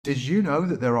Did you know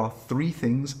that there are 3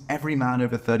 things every man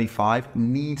over 35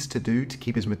 needs to do to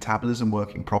keep his metabolism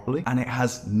working properly? And it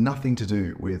has nothing to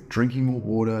do with drinking more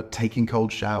water, taking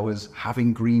cold showers,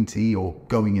 having green tea, or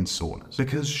going in saunas.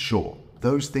 Because sure,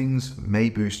 those things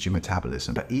may boost your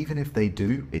metabolism, but even if they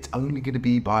do, it's only going to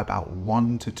be by about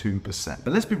 1 to 2%.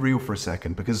 But let's be real for a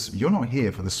second, because you're not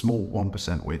here for the small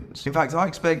 1% wins. In fact, I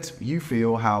expect you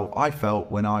feel how I felt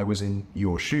when I was in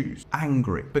your shoes.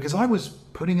 Angry, because I was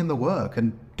putting in the work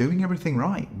and doing everything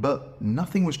right, but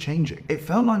nothing was changing. It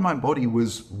felt like my body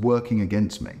was working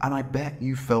against me, and I bet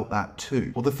you felt that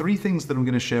too. Well, the 3 things that I'm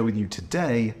going to share with you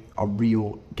today are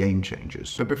real game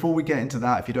changers. But before we get into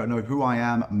that, if you don't know who I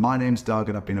am, my name's Doug,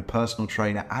 and I've been a personal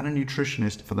trainer and a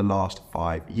nutritionist for the last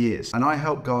 5 years. And I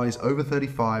help guys over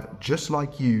 35 just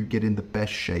like you get in the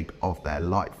best shape of their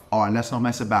life. All right, let's not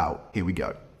mess about. Here we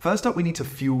go. First up, we need to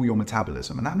fuel your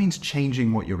metabolism, and that means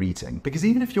changing what you're eating. Because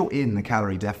even if you're in the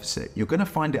calorie deficit, you're going to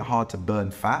find it hard to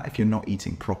burn fat if you're not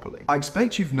eating properly. I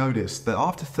expect you've noticed that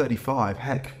after 35,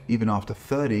 heck, even after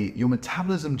 30, your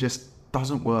metabolism just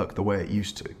doesn't work the way it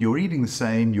used to. You're eating the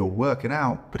same, you're working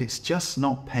out, but it's just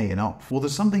not paying off. Well,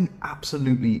 there's something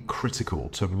absolutely critical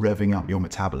to revving up your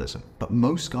metabolism, but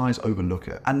most guys overlook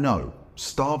it. And no,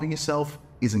 starving yourself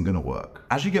isn't going to work.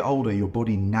 As you get older, your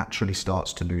body naturally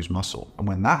starts to lose muscle. And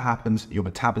when that happens, your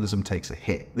metabolism takes a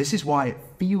hit. This is why it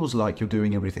feels like you're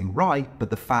doing everything right, but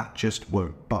the fat just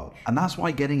won't budge. And that's why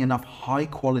getting enough high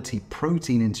quality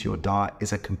protein into your diet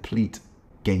is a complete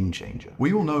game changer.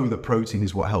 We all know that protein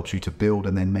is what helps you to build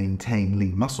and then maintain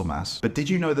lean muscle mass, but did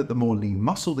you know that the more lean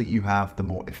muscle that you have, the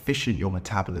more efficient your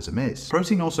metabolism is?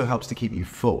 Protein also helps to keep you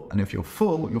full, and if you're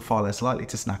full, you're far less likely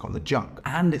to snack on the junk,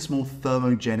 and it's more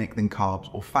thermogenic than carbs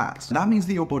or fats. And that means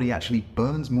that your body actually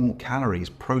burns more calories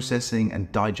processing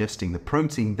and digesting the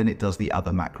protein than it does the other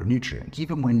macronutrients.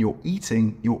 Even when you're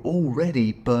eating, you're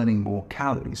already burning more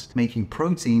calories, making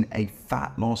protein a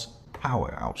fat loss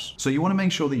powerhouse. So you want to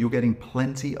make sure that you're getting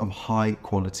plenty of high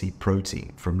quality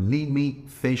protein from lean meat,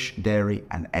 fish, dairy,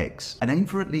 and eggs. And aim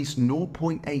for at least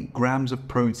 0.8 grams of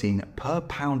protein per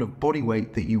pound of body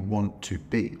weight that you want to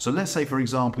be. So let's say, for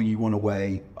example, you want to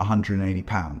weigh 180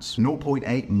 pounds.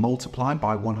 0.8 multiplied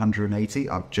by 180,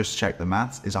 I've just checked the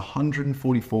maths, is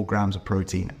 144 grams of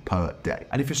protein per day.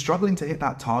 And if you're struggling to hit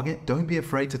that target, don't be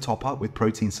afraid to top up with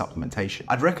protein supplementation.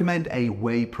 I'd recommend a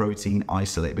whey protein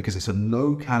isolate because it's a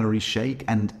low calorie shake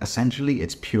and essentially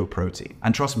it's pure protein.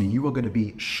 And trust me, you are going to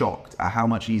be shocked at how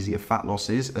much easier fat loss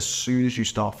is as soon as you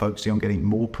start focusing on getting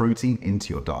more protein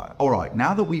into your diet. All right,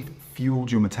 now that we've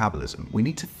fueled your metabolism, we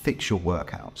need to fix your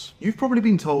workouts. You've probably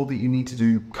been told that you need to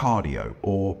do cardio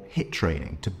or HIIT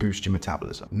training to boost your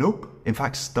metabolism. Nope. In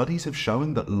fact, studies have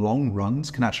shown that long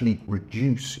runs can actually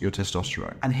reduce your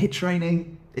testosterone. And HIIT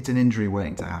training, it's an injury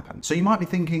waiting to happen. So you might be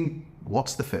thinking,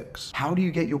 what's the fix? How do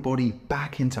you get your body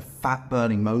back into fat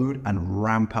burning mode and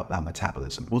ramp up that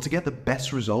metabolism? Well, to get the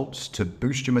best results, to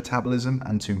boost your metabolism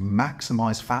and to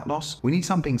maximize fat loss, we need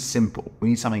something simple, we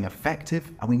need something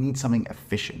effective, and we need something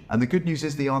efficient. And the good news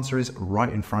is the answer is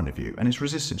right in front of you, and it's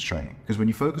resistance training. Because when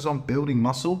you focus on building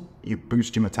muscle, you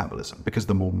boost your metabolism. Because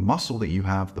the more muscle that you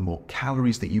have, the more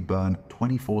calories that you burn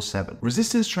 24/7.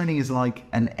 Resistance training is like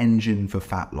an engine for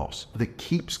fat loss that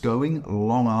keeps going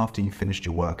long after you finished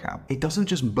your workout. It doesn't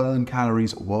just burn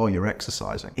calories while you're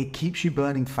exercising. It keeps you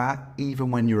burning fat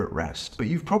even when you're at rest. But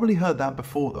you've probably heard that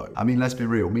before though. I mean, let's be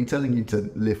real, me telling you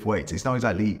to lift weights, it's not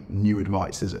exactly new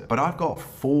advice, is it? But I've got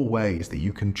 4 ways that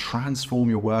you can transform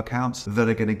your workouts that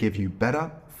are going to give you better,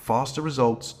 faster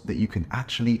results that you can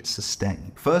actually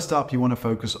sustain. First up, you want to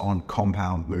focus on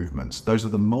compound movements. Those are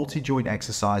the multi-joint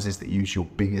exercises that use your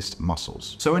biggest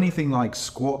muscles. So anything like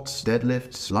squats,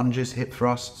 deadlifts, lunges, hip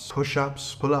thrusts,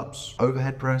 push-ups, pull-ups,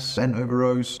 overhead press, bent over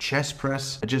rows, chest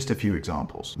press are just a few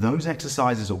examples. Those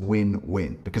exercises are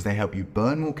win-win because they help you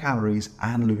burn more calories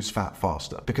and lose fat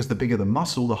faster. Because the bigger the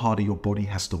muscle, the harder your body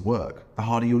has to work. The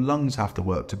harder your lungs have to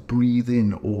work to breathe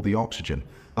in all the oxygen.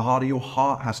 The harder your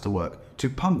heart has to work to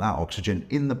pump that oxygen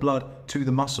in the blood to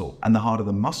the muscle, and the harder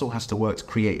the muscle has to work to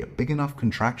create a big enough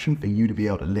contraction for you to be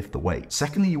able to lift the weight.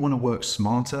 Secondly, you want to work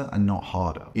smarter and not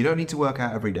harder. You don't need to work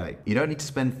out every day. You don't need to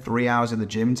spend 3 hours in the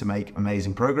gym to make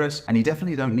amazing progress, and you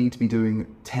definitely don't need to be doing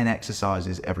 10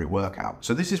 exercises every workout.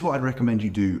 So this is what I'd recommend you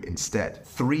do instead.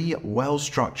 3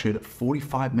 well-structured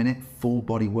 45-minute full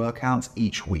body workouts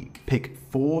each week. Pick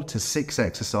 4 to 6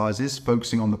 exercises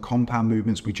focusing on the compound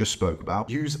movements we just spoke about.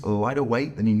 Use lighter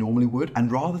weight than you normally would, and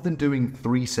rather than doing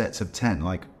 3 sets of 10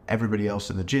 like everybody else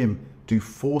in the gym, do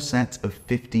 4 sets of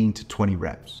 15 to 20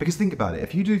 reps. Because think about it,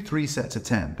 if you do 3 sets of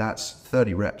 10, that's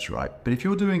 30 reps, right? But if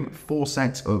you're doing 4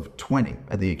 sets of 20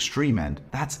 at the extreme end,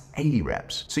 that's 80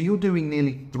 reps. So you're doing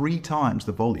nearly 3 times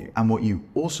the volume. And what you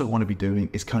also want to be doing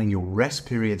is cutting your rest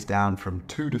periods down from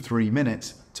 2 to 3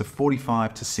 minutes to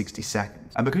 45 to 60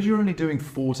 seconds. And because you're only doing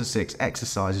 4 to 6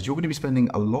 exercises, you're going to be spending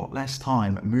a lot less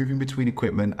time moving between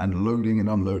equipment and loading and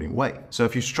unloading weight. So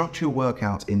if you structure your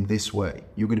workouts in this way,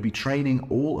 you're going to be training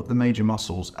all of the major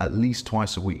muscles at least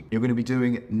twice a week. You're going to be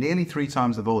doing nearly 3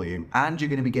 times the volume, and you're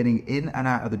going to be getting in and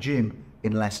out of the gym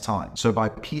in less time. So by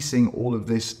piecing all of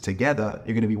this together,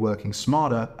 you're going to be working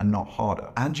smarter and not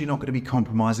harder. And you're not going to be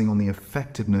compromising on the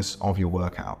effectiveness of your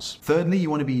workouts. Thirdly,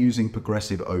 you want to be using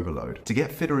progressive overload. To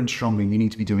get fitter and stronger, you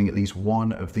need to be doing at least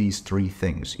one of these 3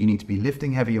 things. You need to be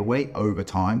lifting heavier weight over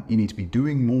time. You need to be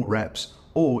doing more reps,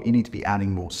 or you need to be adding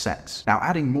more sets. Now,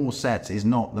 adding more sets is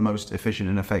not the most efficient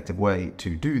and effective way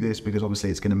to do this, because obviously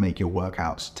it's going to make your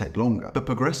workouts take longer. But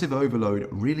progressive overload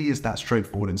really is that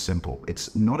straightforward and simple.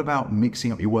 It's not about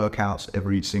mixing up your workouts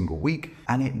every single week,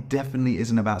 and it definitely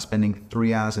isn't about spending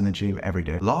 3 hours in the gym every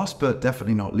day. Last but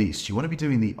definitely not least, you want to be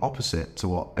doing the opposite to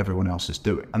what everyone else is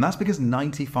doing. And that's because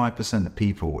 95% of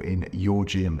people in your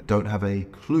gym don't have a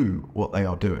clue what they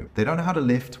are doing. They don't know how to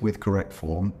lift with correct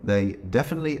form. They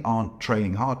definitely aren't training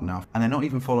hard enough, and they're not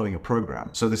even following a program.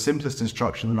 So the simplest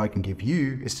instruction that I can give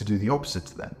you is to do the opposite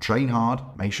to them. Train hard,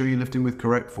 make sure you're lifting with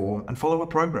correct form, and follow a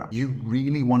program. You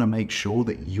really want to make sure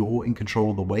that you're in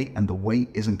control of the weight and the weight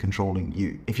isn't controlling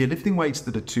you. If you're lifting weights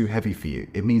that are too heavy for you,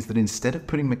 it means that instead of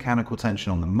putting mechanical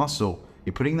tension on the muscle,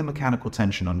 you're putting the mechanical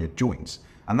tension on your joints.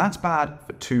 And that's bad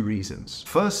for 2 reasons.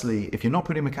 Firstly, if you're not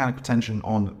putting mechanical tension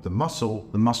on the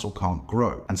muscle can't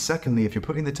grow. And secondly, if you're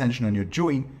putting the tension on your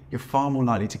joint, you're far more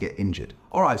likely to get injured.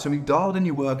 All right, so we've dialed in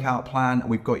your workout plan and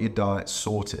we've got your diet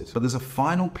sorted. But there's a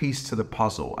final piece to the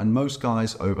puzzle, and most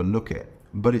guys overlook it.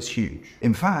 But it's huge.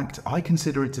 In fact, I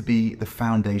consider it to be the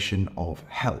foundation of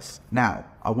health. Now,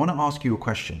 I want to ask you a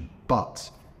question, but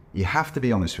you have to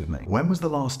be honest with me. When was the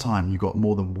last time you got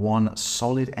more than 1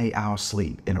 solid 8-hour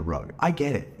sleep in a row? I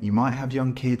get it. You might have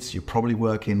young kids. You're probably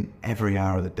working every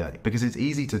hour of the day, because it's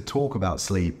easy to talk about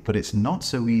sleep, but it's not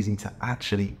so easy to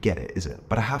actually get it, is it?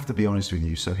 But I have to be honest with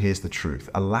you. So here's the truth.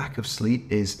 A lack of sleep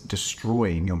is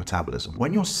destroying your metabolism.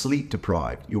 When you're sleep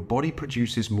deprived, your body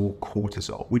produces more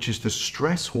cortisol, which is the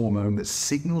stress hormone that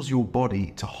signals your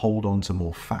body to hold on to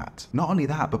more fat. Not only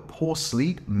that, but poor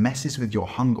sleep messes with your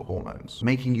hunger hormones,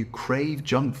 making you crave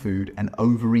junk food and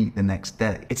overeat the next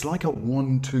day. It's like a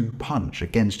 1-2 punch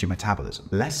against your metabolism.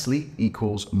 Less sleep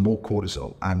equals more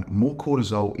cortisol, and more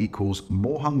cortisol equals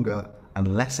more hunger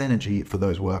and less energy for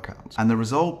those workouts. And the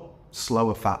result?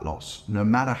 Slower fat loss, no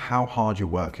matter how hard you're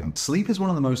working. Sleep is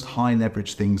one of the most high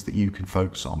leverage things that you can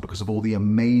focus on because of all the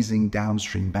amazing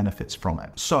downstream benefits from it.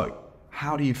 So,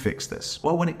 how do you fix this?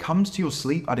 Well, when it comes to your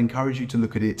sleep, I'd encourage you to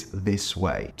look at it this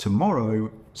way.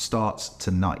 Tomorrow starts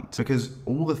tonight, because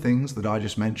all the things that I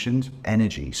just mentioned,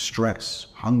 energy, stress,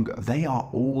 hunger, they are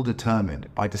all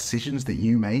determined by decisions that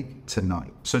you make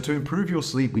tonight. So to improve your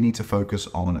sleep, we need to focus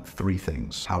on 3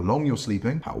 things: how long you're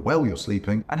sleeping, how well you're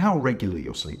sleeping, and how regularly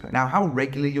you're sleeping. Now, how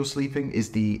regularly you're sleeping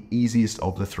is the easiest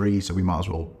of the 3, so we might as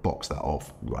well box that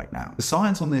off right now. The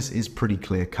science on this is pretty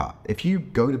clear cut. If you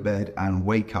go to bed and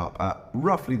wake up at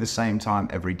roughly the same time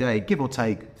every day, give or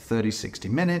take 30-60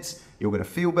 minutes, you're going to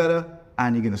feel better,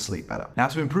 and you're going to sleep better. Now,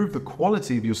 to improve the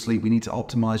quality of your sleep, we need to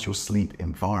optimize your sleep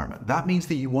environment. That means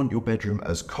that you want your bedroom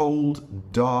as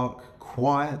cold, dark,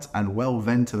 quiet, and well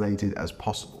ventilated as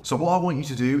possible. So what I want you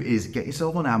to do is get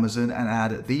yourself on Amazon and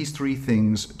add these 3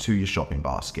 things to your shopping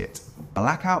basket: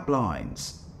 blackout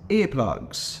blinds,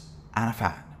 earplugs, and a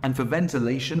fan. And for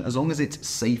ventilation, as long as it's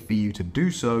safe for you to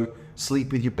do so,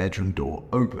 sleep with your bedroom door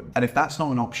open. And if that's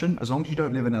not an option, as long as you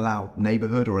don't live in a loud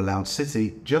neighborhood or a loud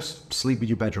city, just sleep with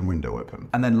your bedroom window open.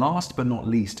 And then last but not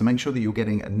least, to make sure that you're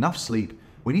getting enough sleep,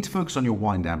 we need to focus on your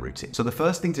wind down routine. So the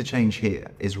first thing to change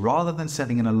here is, rather than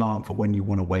setting an alarm for when you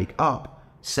want to wake up,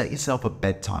 set yourself a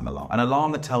bedtime alarm, an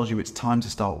alarm that tells you it's time to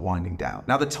start winding down.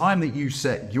 Now, the time that you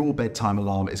set your bedtime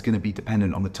alarm is going to be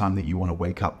dependent on the time that you want to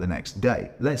wake up the next day.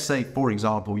 Let's say, for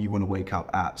example, you want to wake up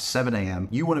at 7 a.m.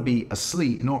 You want to be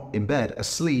asleep, not in bed,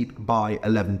 asleep by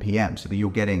 11 p.m. so that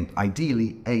you're getting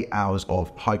ideally 8 hours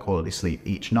of high quality sleep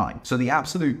each night. So the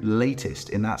absolute latest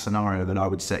in that scenario that I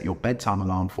would set your bedtime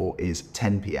alarm for is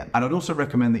 10 p.m. And I'd also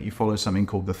recommend that you follow something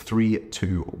called the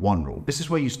 3-2-1 rule. This is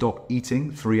where you stop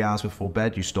eating 3 hours before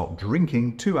bed, you stop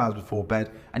drinking 2 hours before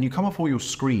bed, and you come off all your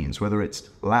screens, whether it's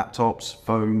laptops,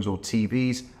 phones, or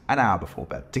TVs, an hour before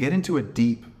bed. To get into a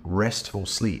deep, restful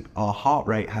sleep, our heart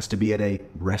rate has to be at a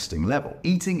resting level.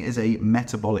 Eating is a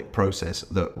metabolic process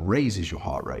that raises your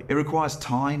heart rate. It requires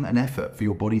time and effort for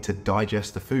your body to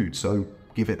digest the food, so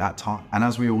give it that time. And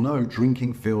as we all know,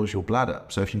 drinking fills your bladder.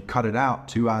 So if you cut it out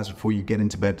 2 hours before you get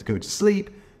into bed to go to sleep,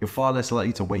 you're far less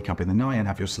likely to wake up in the night and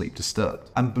have your sleep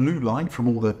disturbed. And blue light from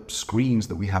all the screens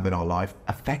that we have in our life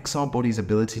affects our body's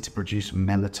ability to produce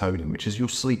melatonin, which is your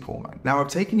sleep hormone. Now, I've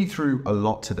taken you through a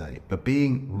lot today, but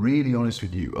being really honest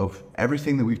with you, of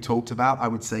everything that we've talked about, I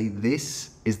would say this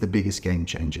is the biggest game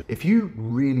changer. If you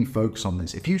really focus on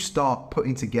this, if you start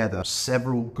putting together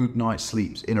several good night's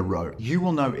sleeps in a row, you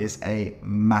will notice a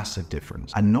massive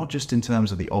difference. And not just in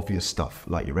terms of the obvious stuff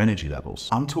like your energy levels.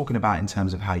 I'm talking about in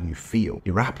terms of how you feel,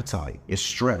 your appetite, your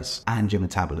stress, and your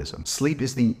metabolism. Sleep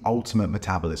is the ultimate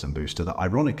metabolism booster that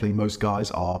ironically most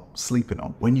guys are sleeping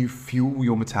on. When you fuel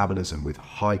your metabolism with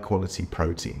high quality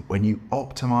protein, when you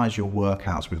optimize your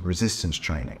workouts with resistance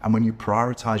training, and when you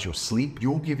prioritize your sleep,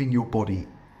 you're giving your body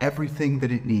everything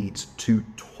that it needs to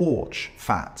torch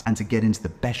fat and to get into the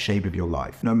best shape of your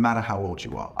life, no matter how old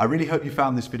you are. I really hope you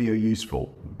found this video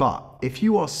useful, but if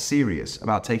you are serious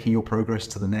about taking your progress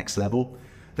to the next level,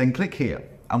 then click here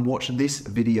and watch this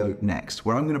video next,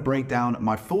 where I'm going to break down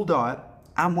my full diet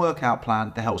and workout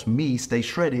plan that helps me stay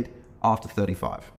shredded after 35.